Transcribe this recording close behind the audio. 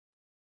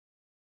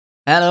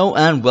Hello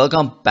and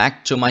welcome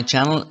back to my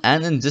channel,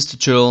 and in this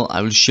tutorial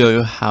I will show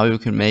you how you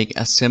can make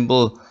a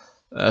simple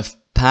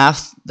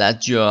path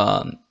that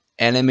your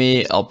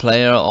enemy or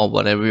player or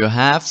whatever you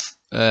have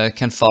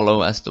can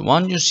follow, as the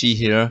one you see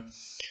here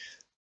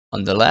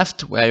on the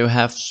left, where you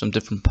have some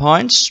different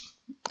points,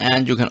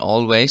 and you can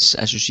always,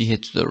 as you see here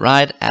to the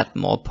right, add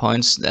more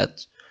points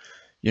that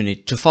you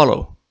need to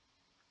follow.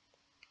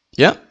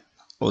 Yeah,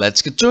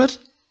 let's get to it.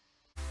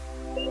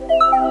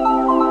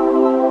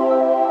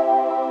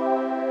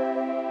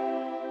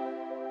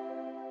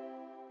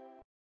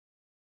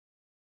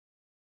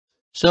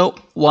 So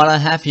what I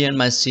have here in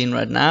my scene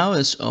right now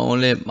is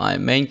only my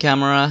main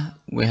camera.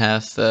 We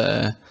have,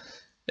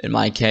 in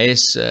my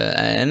case,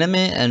 an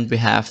enemy, and we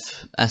have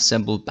a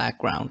simple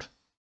background.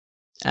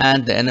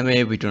 And the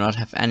enemy, we do not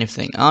have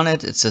anything on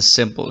it. It's a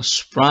simple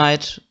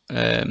sprite.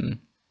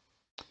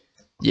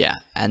 Yeah,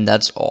 and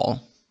that's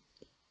all.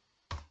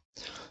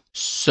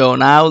 So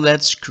now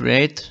let's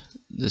create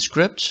the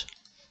script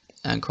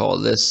and call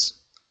this,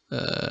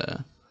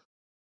 I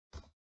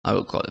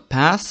will call it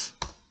path.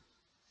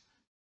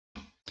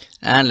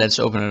 And let's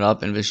open it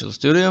up in Visual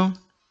Studio.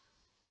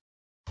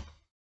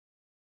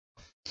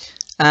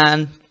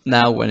 And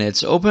now when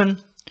it's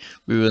open,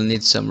 we will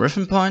need some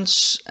reference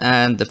points,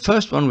 and the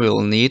first one we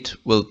will need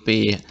will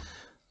be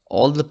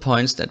all the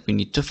points that we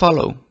need to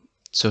follow.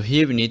 So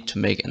here we need to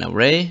make an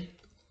array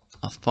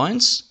of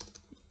points.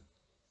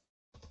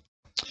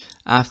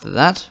 After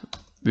that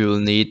we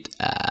will need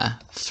a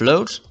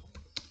float,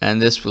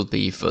 and this will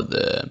be for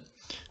the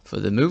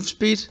move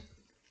speed.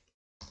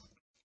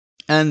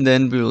 And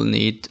then we will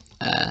need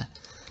a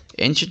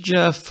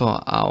integer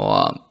for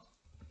our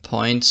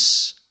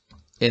points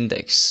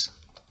index.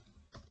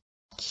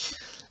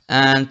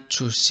 And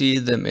to see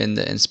them in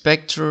the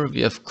inspector,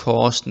 we of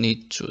course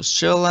need to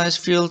serialize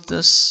field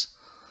this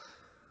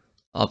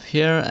up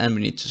here, and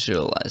we need to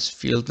serialize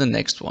field the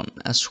next one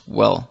as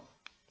well.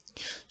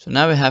 So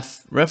now we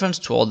have reference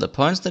to all the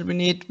points that we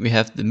need. We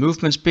have the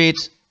movement speed,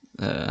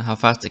 how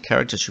fast the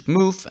character should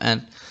move,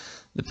 and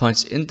the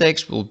points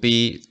index will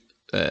be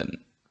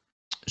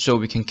so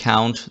we can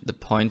count the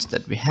points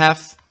that we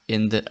have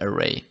in the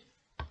array.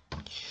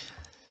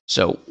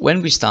 So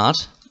when we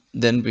start,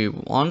 then we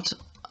want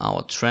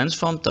our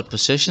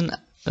transform.position,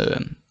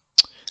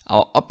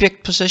 our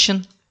object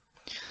position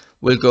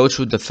will go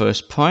to the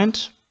first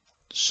point.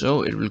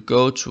 So it will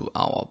go to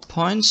our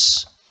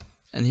points,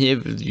 and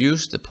here we'll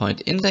use the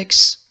point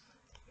index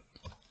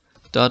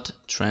dot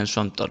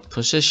transform dot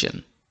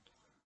position.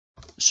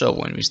 So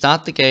when we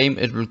start the game,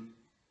 it will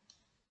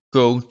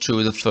go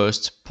to the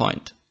first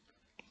point.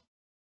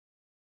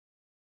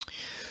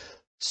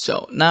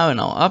 So now in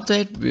our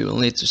update, we will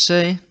need to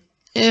say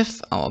if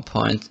our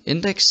point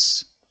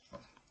index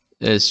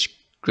is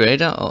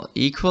greater or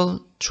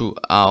equal to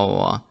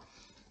our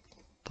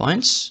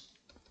points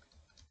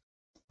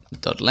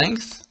dot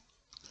length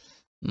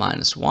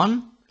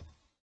 -1,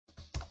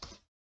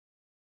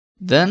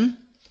 then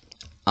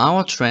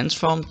our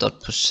transform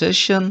dot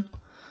position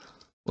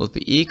will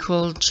be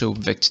equal to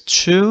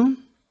vector2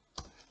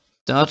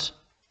 dot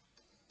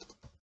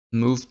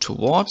move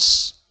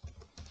towards.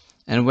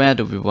 And where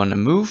do we want to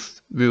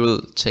move? We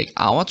will take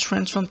our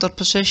transform dot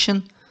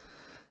position,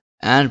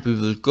 and we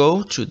will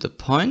go to the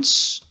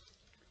points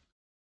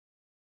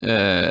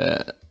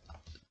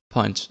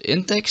point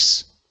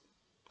index.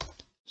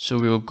 So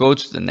we will go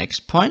to the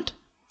next point,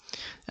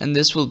 and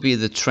this will be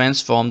the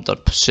transform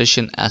dot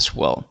position as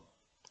well.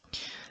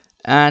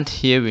 And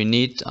here we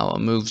need our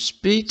move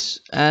speed,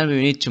 and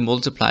we need to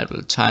multiply it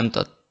with time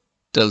dot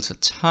delta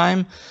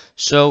time,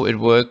 so it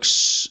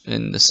works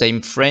in the same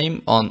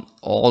frame on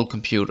all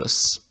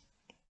computers.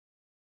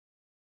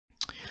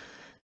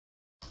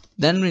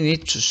 Then we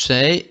need to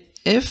say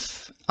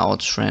if our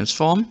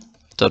transform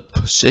dot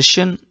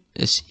position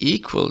is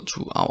equal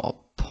to our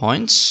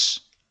points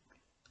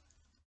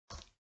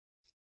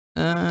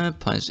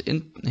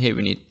here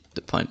we need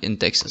the point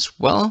index as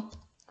well,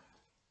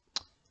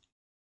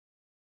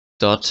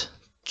 dot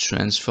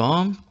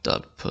transform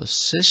dot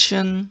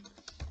position.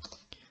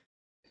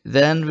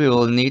 Then we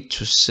will need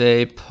to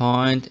say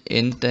point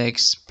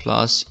index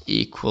plus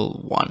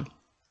equal 1.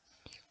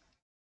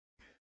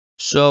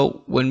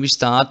 So when we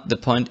start, the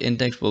point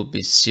index will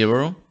be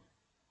 0,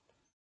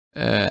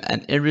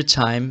 and every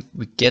time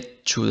we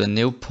get to the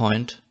new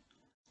point,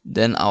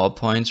 then our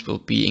points will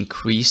be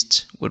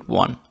increased with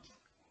 1.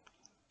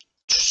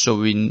 So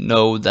we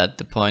know that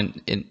the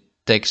point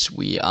index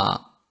we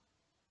are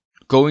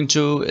going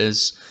to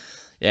is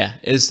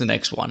the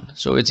next one.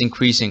 So it's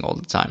increasing all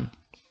the time.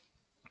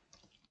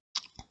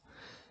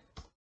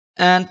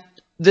 And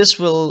this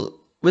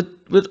will,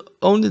 with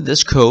only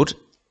this code,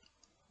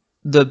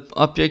 the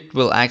object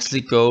will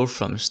actually go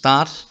from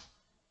start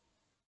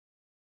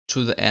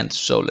to the end.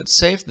 So let's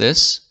save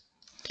this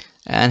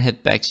and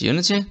head back to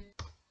Unity.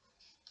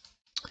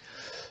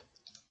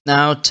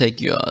 Now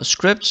take your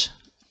script,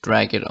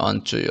 drag it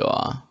onto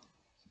your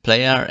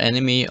player,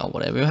 enemy, or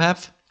whatever you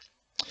have.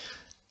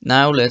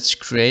 Now let's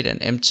create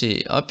an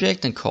empty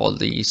object and call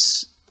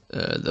these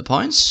the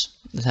points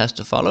it has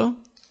to follow.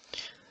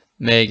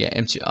 make an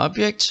empty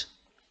object.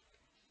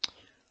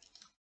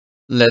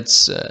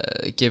 Let's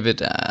give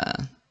it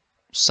a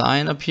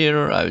sign up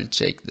here. I will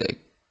take the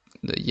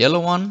yellow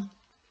one.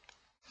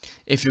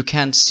 If you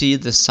can't see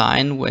the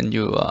sign when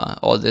you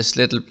or this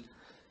little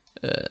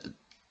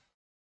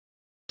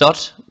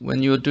dot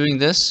when you're doing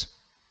this,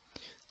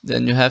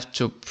 then you have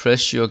to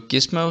press your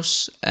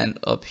gizmos, and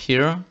up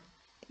here,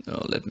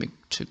 let me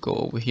to go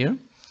over here,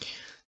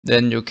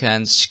 then you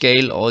can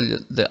scale all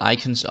the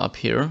icons up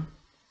here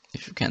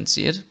if you can't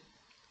see it.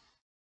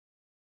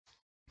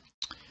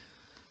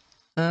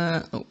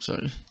 Oh,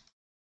 sorry.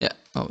 Yeah,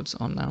 oh, it's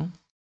on now.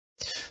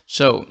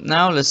 So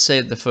now let's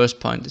say the first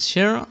point is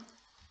here.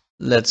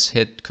 Let's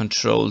hit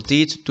Control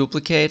D to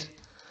duplicate.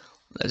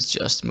 Let's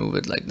just move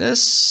it like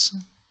this.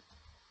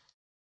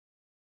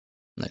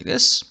 Like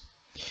this.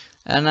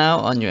 And now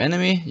on your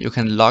enemy, you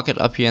can lock it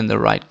up here in the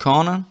right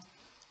corner.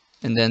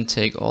 And then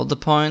take all the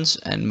points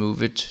and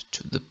move it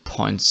to the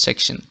point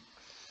section.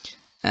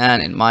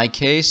 And in my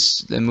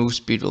case, the move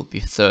speed will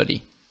be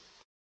 30.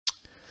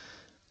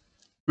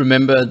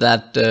 Remember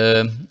that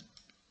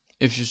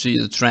if you see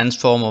the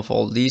transform of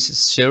all these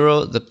is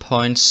 0, the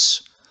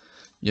points,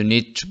 you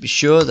need to be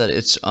sure that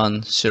it's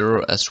on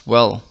 0 as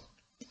well.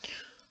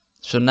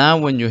 So now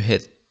when you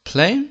hit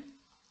play,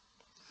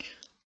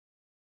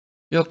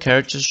 your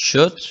character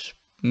should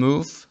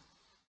move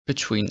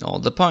between all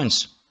the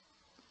points.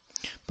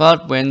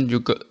 But when you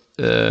go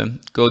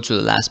to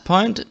the last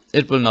point,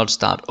 it will not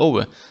start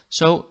over.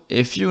 So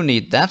if you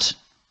need that,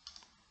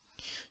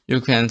 you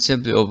can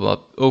simply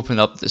open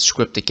up the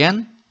script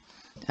again,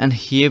 and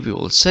here we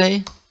will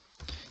say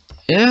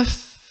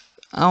if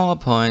our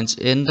points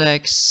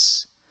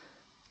index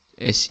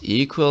is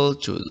equal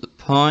to the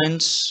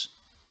points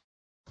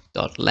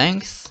dot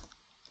length,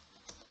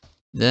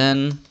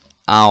 then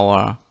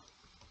our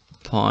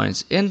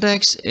points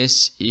index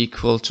is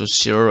equal to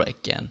 0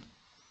 again.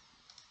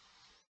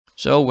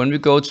 So when we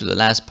go to the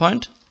last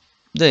point,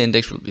 the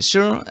index will be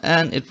 0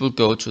 and it will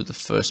go to the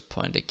first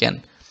point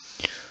again.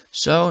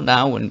 So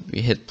now when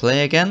we hit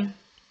play again,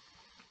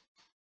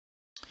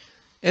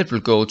 it will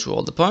go to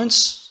all the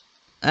points,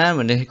 and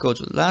when they go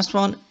to the last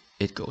one,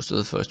 it goes to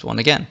the first one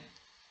again.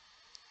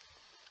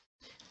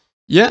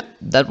 Yeah,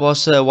 that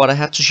was what I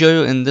had to show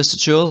you in this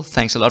tutorial.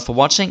 Thanks a lot for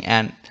watching,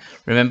 and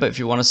remember, if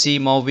you want to see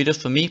more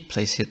videos from me,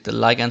 please hit the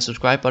like and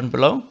subscribe button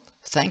below.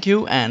 Thank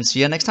you, and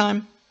see you next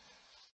time.